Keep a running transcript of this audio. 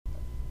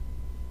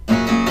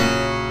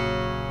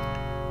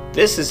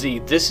This is the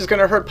This Is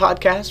Gonna Hurt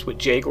podcast with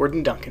J.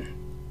 Gordon Duncan.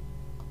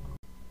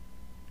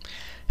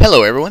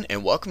 Hello everyone,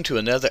 and welcome to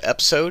another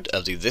episode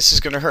of the This Is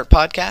Gonna Hurt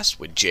podcast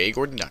with J.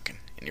 Gordon Duncan.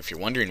 And if you're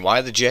wondering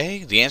why the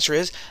J, the answer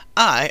is,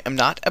 I am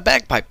not a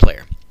bagpipe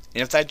player.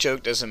 And if that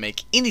joke doesn't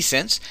make any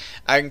sense,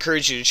 I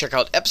encourage you to check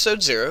out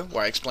episode 0,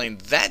 where I explain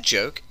that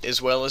joke,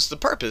 as well as the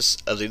purpose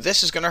of the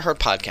This Is Gonna Hurt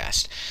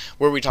podcast,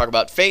 where we talk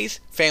about faith,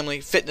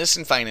 family, fitness,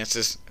 and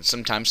finances, and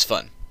sometimes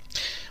fun.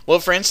 Well,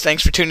 friends,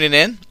 thanks for tuning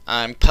in.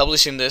 I'm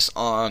publishing this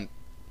on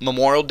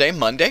Memorial Day,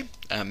 Monday.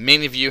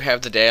 Many of you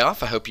have the day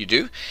off. I hope you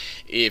do.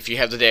 If you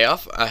have the day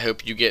off, I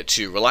hope you get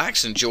to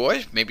relax,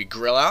 enjoy, maybe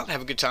grill out,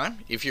 have a good time.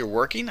 If you're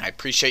working, I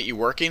appreciate you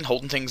working,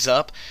 holding things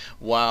up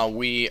while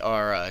we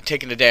are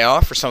taking a day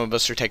off, or some of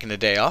us are taking a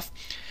day off.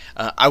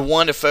 I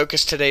want to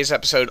focus today's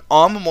episode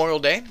on Memorial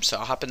Day, so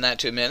I'll hop in that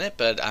to a minute,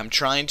 but I'm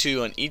trying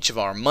to, on each of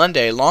our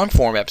Monday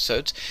long-form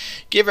episodes,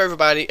 give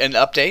everybody an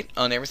update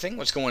on everything,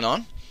 what's going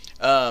on.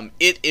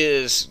 It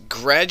is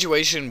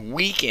graduation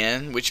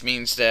weekend, which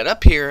means that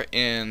up here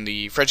in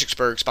the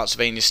Fredericksburg,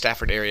 Spotsylvania,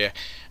 Stafford area,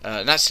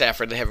 not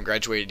Stafford, they haven't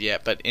graduated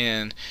yet, but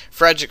in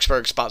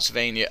Fredericksburg,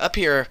 Spotsylvania, up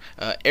here,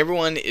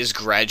 everyone is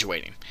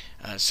graduating.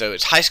 So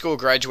it's high school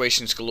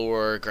graduations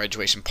galore,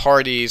 graduation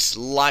parties,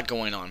 a lot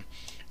going on.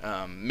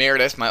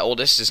 Meredith, my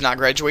oldest, is not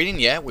graduating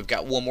yet. We've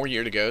got one more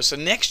year to go, so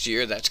next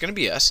year, that's going to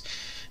be us.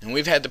 And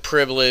we've had the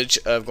privilege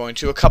of going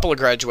to a couple of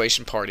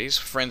graduation parties,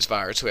 friends of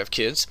ours who have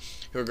kids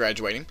who are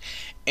graduating.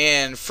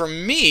 And for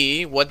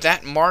me, what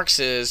that marks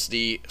is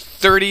the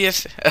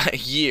 30th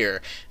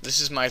year. This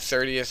is my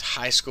 30th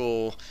high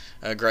school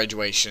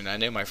graduation. I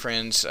know my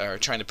friends are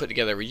trying to put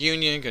together a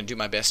reunion, going to do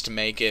my best to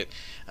make it.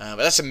 But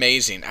that's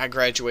amazing. I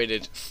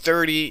graduated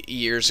 30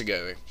 years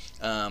ago.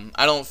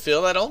 I don't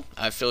feel that old.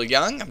 I feel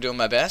young. I'm doing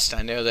my best.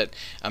 I know that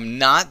I'm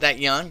not that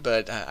young,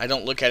 but I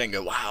don't look at it and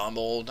go, wow, I'm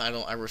old.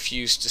 I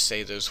refuse to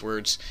say those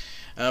words.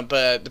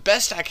 But the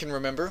best I can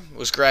remember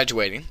was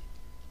graduating.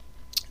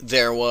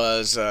 There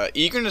was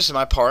eagerness on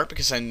my part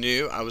because I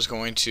knew I was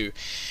going to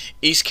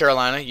East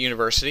Carolina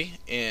University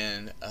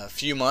in a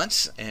few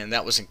months, and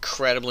that was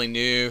incredibly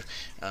new.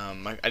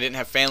 I didn't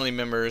have family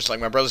members, like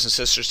my brothers and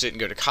sisters didn't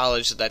go to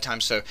college at that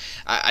time, so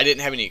I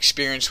didn't have any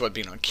experience what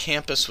being on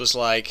campus was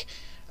like.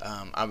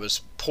 I was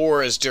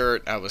poor as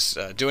dirt. I was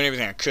doing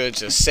everything I could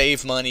to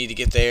save money to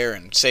get there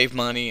and save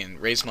money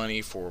and raise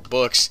money for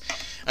books.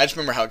 I just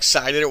remember how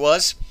excited it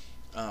was.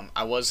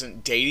 I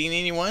wasn't dating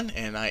anyone,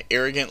 and I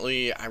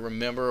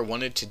remember,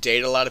 wanted to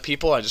date a lot of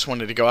people. I just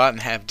wanted to go out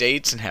and have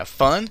dates and have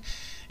fun.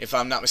 If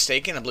I'm not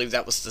mistaken, I believe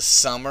that was the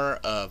summer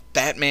of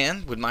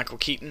Batman with Michael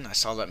Keaton. I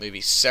saw that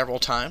movie several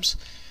times,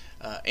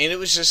 and it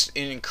was just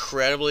an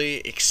incredibly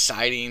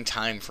exciting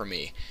time for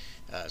me.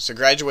 So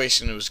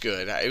graduation was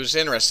good. It was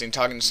interesting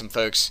talking to some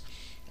folks.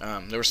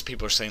 There were some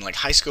people who were saying, like,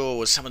 high school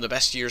was some of the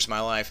best years of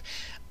my life.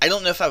 I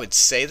don't know if I would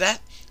say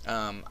that.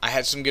 I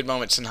had some good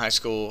moments in high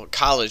school.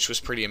 College was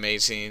pretty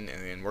amazing,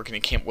 and working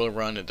at Camp Willow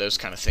Run and those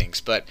kind of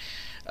things. But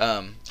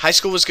high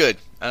school was good.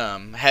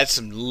 Had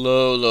some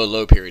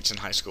low periods in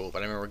high school,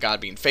 but I remember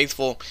God being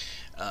faithful,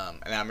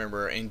 and I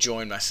remember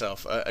enjoying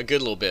myself a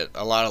good little bit,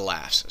 a lot of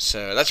laughs.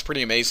 So that's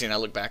pretty amazing. I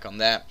look back on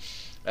that.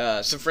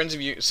 Some friends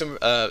of you,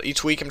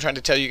 each week I'm trying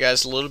to tell you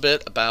guys a little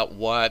bit about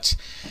what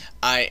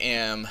I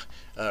am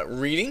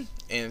reading,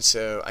 and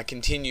so I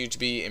continue to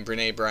be in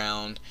Brené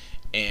Brown,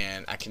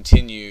 and I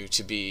continue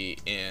to be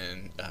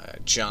in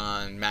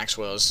John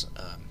Maxwell's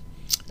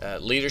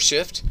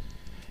Leadership.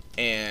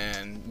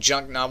 And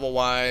junk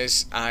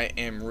novel-wise, I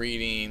am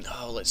reading,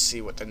 let's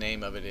see what the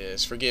name of it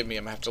is. Forgive me,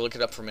 I'm going to have to look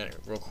it up for a minute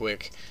real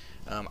quick.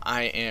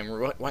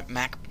 What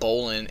Mac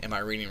Bolan am I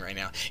reading right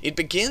now? It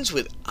begins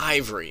with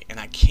Ivory, and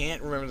I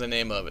can't remember the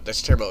name of it.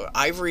 That's terrible.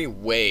 Ivory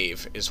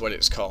Wave is what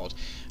it's called.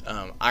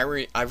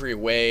 Ivory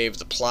Wave,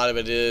 the plot of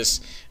it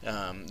is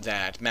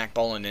that Mac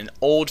Bolan, an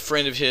old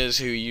friend of his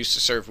who he used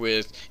to serve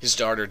with, his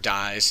daughter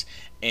dies,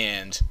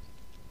 and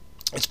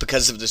it's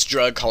because of this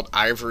drug called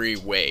Ivory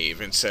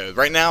Wave. And so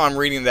right now I'm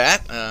reading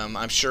that.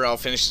 I'm sure I'll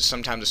finish it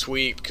sometime this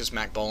week because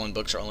Mac Bolan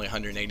books are only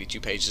 182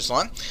 pages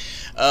long.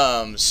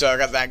 So I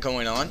got that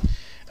going on.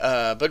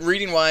 But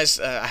reading-wise,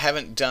 I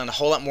haven't done a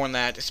whole lot more than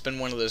that. It's been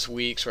one of those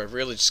weeks where I've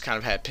really just kind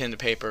of had pen to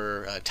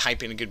paper,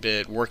 typing a good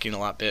bit, working a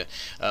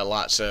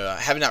lot. So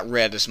I have not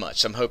read as much.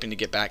 So I'm hoping to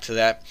get back to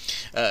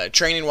that.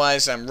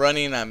 Training-wise, I'm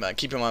running. I'm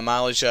keeping my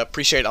mileage up.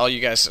 Appreciate all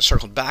you guys that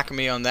circled back with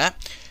me on that.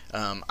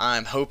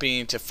 I'm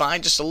hoping to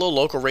find just a little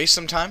local race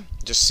sometime,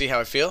 just see how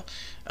I feel.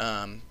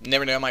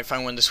 Never know, I might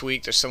find one this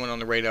week. There's someone on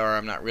the radar.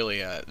 I'm not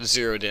really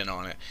zeroed in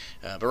on it.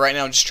 But right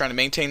now I'm just trying to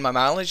maintain my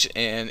mileage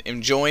and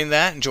enjoying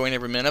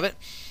every minute of it.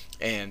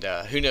 And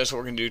who knows what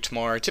we're going to do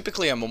tomorrow.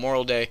 Typically on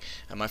Memorial Day,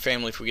 my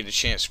family, if we get a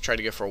chance to try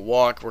to go for a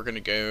walk, we're going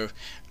to go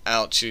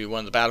out to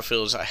one of the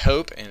battlefields, I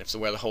hope, and if the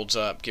weather holds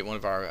up, get one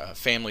of our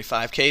family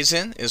 5Ks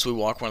in as we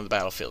walk one of the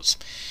battlefields.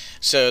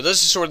 So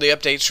those are sort of the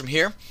updates from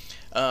here.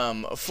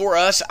 For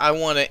us, I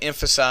want to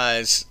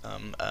emphasize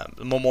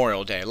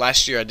Memorial Day.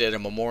 Last year I did a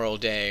Memorial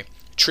Day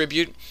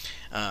tribute.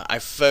 I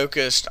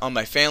focused on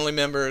my family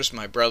members,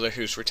 my brother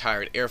who's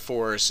retired Air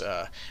Force.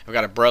 I've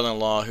got a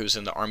brother-in-law who's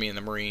in the Army and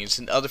the Marines,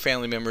 and other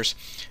family members.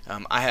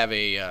 I have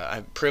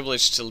I'm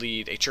privileged to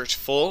lead a church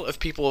full of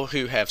people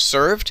who have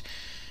served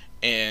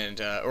and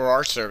or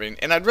are serving,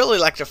 and I'd really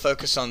like to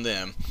focus on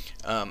them.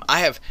 I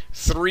have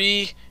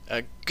three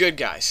good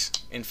guys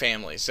in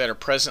families that are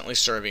presently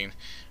serving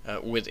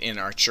within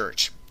our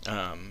church.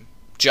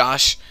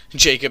 Josh,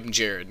 Jacob, and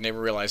Jared. Never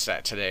realized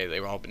that today. They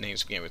were all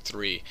names began with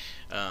 3.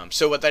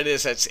 So what that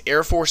is, that's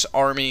Air Force,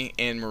 Army,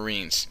 and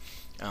Marines.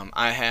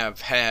 I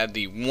have had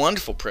the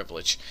wonderful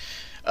privilege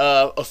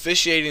of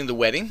officiating the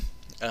wedding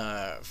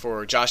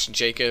for Josh and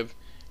Jacob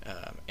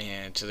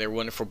and to their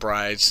wonderful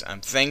brides. I'm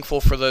thankful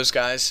for those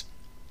guys.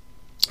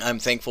 I'm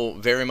thankful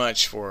very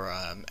much for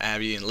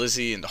Abby and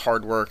Lizzie and the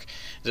hard work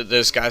that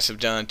those guys have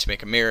done to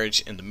make a marriage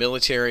in the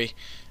military.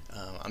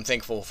 I'm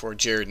thankful for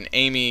Jared and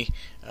Amy.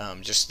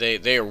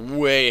 They are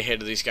way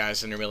ahead of these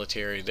guys in their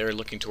military. They're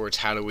looking towards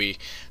how do we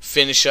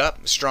finish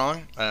up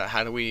strong?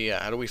 How do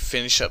we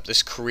finish up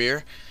this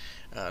career?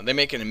 They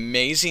make an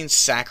amazing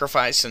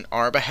sacrifice on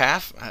our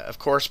behalf. Of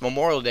course,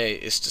 Memorial Day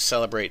is to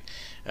celebrate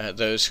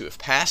those who have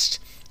passed.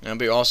 And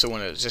we also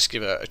want to just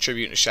give a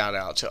tribute and a shout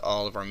out to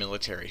all of our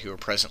military who are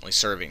presently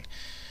serving.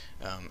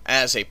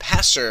 As a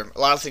pastor,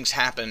 a lot of things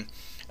happen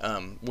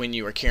when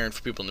you are caring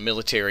for people in the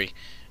military.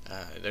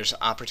 There's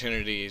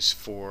opportunities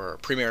for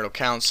premarital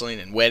counseling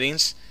and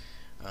weddings.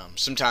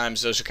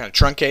 Sometimes those are kind of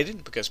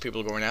truncated because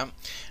people are going out.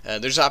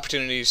 There's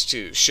opportunities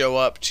to show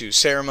up to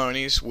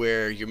ceremonies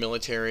where your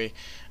military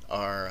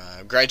are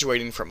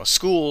graduating from a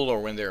school,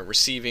 or when they're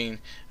receiving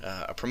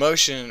a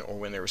promotion, or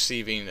when they're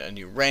receiving a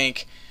new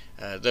rank.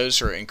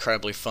 Those are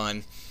incredibly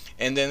fun.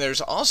 And then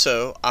there's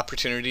also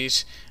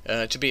opportunities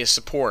to be a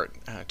support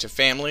to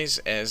families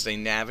as they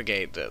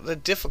navigate the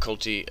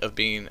difficulty of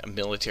being a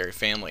military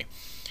family.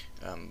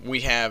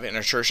 We have in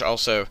our church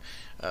also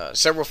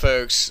several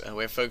folks.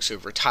 We have folks who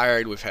have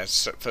retired. We've had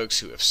folks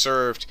who have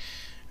served.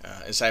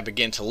 As I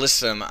begin to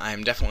list them,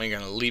 I'm definitely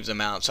going to leave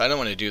them out, so I don't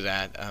want to do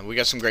that. We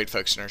got some great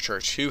folks in our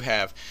church who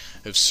have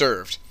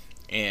served,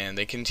 and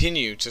they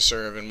continue to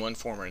serve in one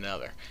form or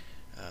another.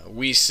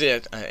 We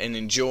sit and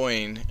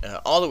enjoying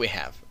all that we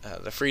have,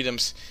 the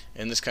freedoms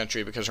in this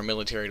country, because our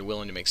military are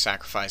willing to make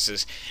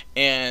sacrifices,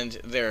 and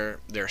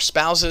their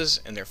spouses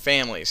and their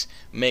families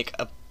make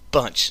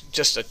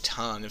just a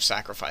ton of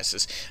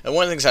sacrifices. And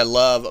one of the things I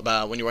love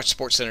about when you watch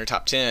SportsCenter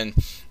Top 10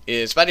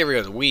 is about every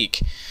other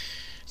week,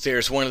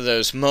 there's one of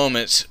those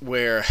moments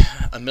where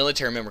a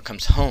military member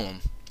comes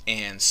home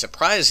and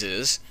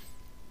surprises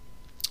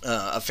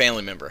a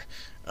family member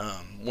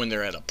when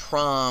they're at a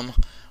prom,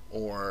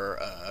 or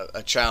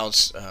a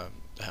child's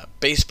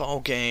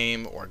baseball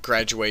game, or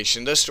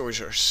graduation. Those stories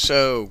are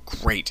so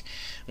great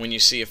when you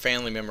see a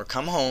family member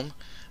come home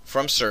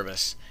from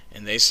service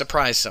and they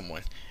surprise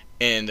someone.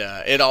 And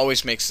it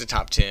always makes the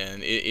top 10.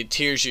 It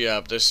tears you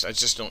up. I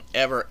just don't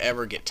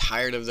ever get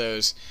tired of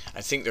those.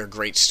 I think they're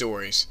great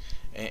stories,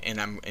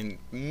 and I'm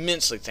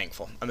immensely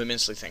thankful.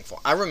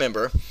 I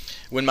remember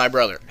when my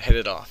brother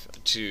headed off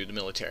to the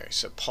military.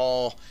 So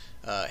Paul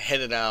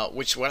headed out,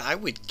 which what I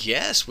would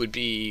guess would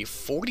be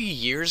 40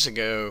 years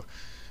ago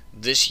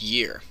this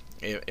year,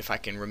 if I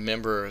can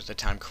remember the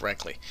time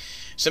correctly.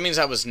 So that means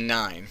I was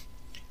 9,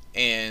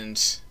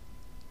 and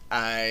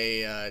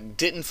I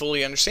didn't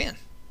fully understand.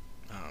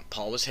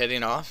 Paul was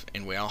heading off,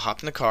 and we all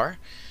hopped in the car,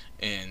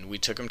 and we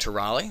took him to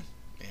Raleigh,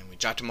 and we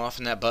dropped him off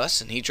in that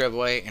bus, and he drove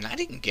away, and I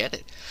didn't get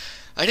it.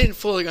 I didn't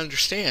fully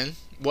understand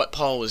what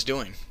Paul was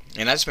doing,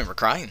 and I just remember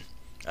crying.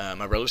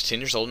 My brother was 10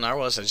 years older than I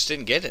was. I just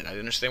didn't get it. I didn't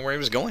understand where he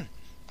was going.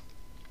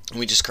 And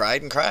we just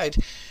cried and cried,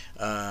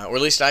 or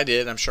at least I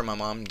did. I'm sure my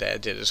mom and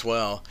dad did as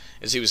well,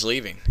 as he was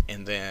leaving.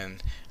 And then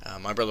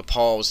my brother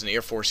Paul was in the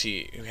Air Force.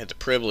 He had the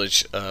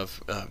privilege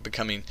of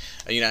becoming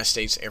a United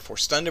States Air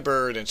Force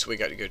Thunderbird, and so we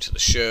got to go to the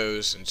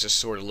shows and just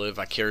sort of live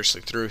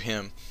vicariously through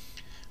him.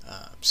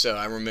 So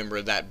I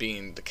remember that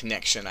being the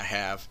connection I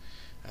have.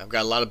 I've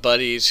got a lot of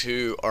buddies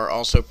who are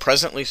also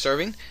presently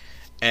serving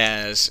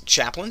as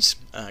chaplains.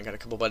 I got a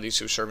couple buddies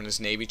who are serving as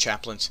Navy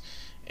chaplains,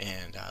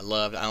 and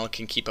I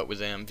can keep up with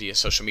them via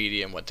social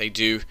media and what they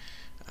do.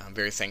 I'm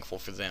very thankful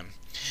for them.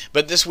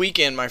 But this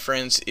weekend, my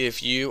friends,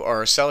 if you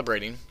are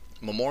celebrating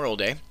Memorial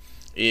Day,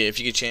 if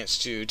you get a chance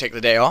to take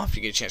the day off,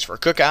 you get a chance for a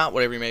cookout,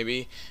 whatever it may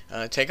be,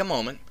 take a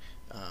moment,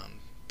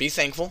 be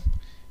thankful,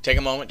 take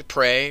a moment to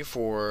pray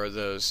for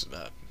those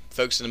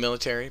folks in the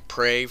military,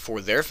 pray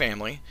for their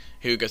family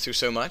who go through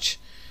so much.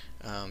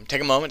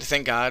 Take a moment to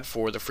thank God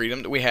for the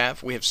freedom that we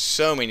have. We have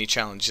so many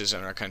challenges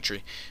in our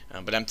country,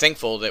 but I'm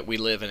thankful that we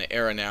live in an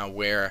era now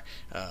where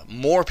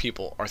more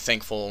people are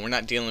thankful. We're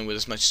not dealing with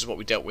as much as what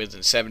we dealt with in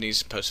the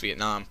 70s,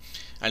 post-Vietnam.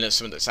 I know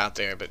some of that's out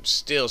there, but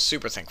still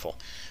super thankful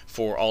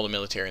for all the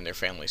military and their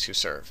families who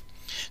serve.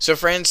 So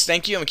friends,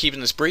 thank you. I'm keeping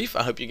this brief.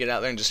 I hope you get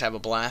out there and just have a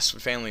blast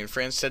with family and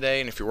friends today.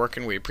 And if you're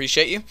working, we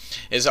appreciate you.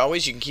 As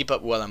always, you can keep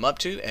up with what I'm up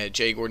to at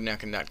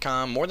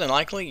jgordonduncan.com. More than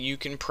likely, you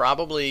can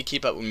probably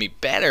keep up with me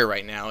better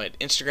right now at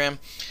Instagram.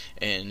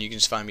 And you can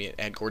just find me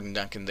at Gordon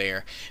Duncan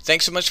there.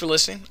 Thanks so much for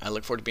listening. I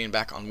look forward to being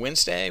back on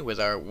Wednesday with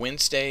our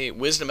Wednesday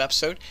Wisdom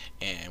episode.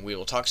 And we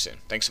will talk soon.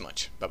 Thanks so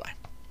much. Bye-bye.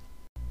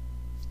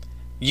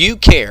 You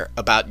care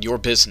about your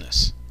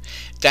business.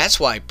 That's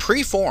why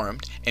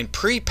preformed and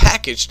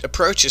prepackaged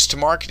approaches to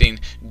marketing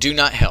do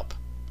not help.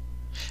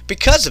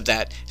 Because of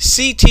that,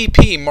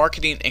 CTP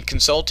Marketing and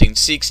Consulting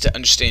seeks to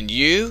understand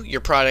you,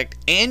 your product,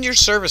 and your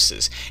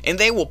services, and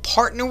they will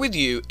partner with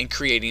you in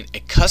creating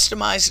a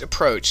customized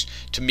approach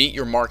to meet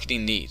your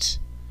marketing needs.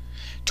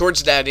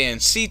 Towards that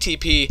end,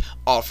 CTP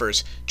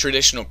offers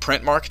traditional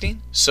print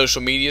marketing,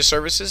 social media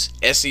services,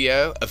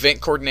 SEO,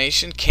 event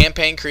coordination,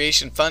 campaign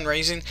creation,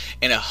 fundraising,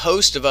 and a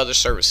host of other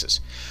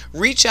services.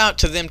 Reach out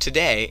to them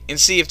today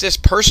and see if this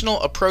personal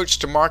approach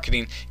to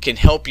marketing can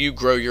help you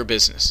grow your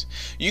business.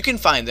 You can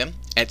find them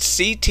at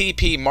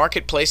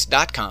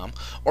ctpmarketplace.com,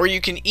 or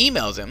you can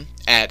email them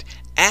at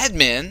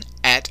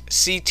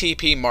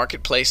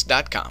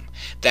admin@ctpmarketplace.com.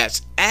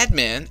 That's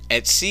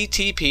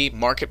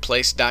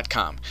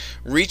admin@ctpmarketplace.com.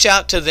 Reach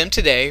out to them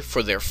today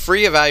for their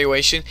free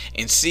evaluation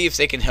and see if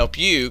they can help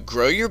you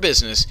grow your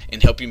business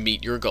and help you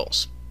meet your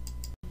goals.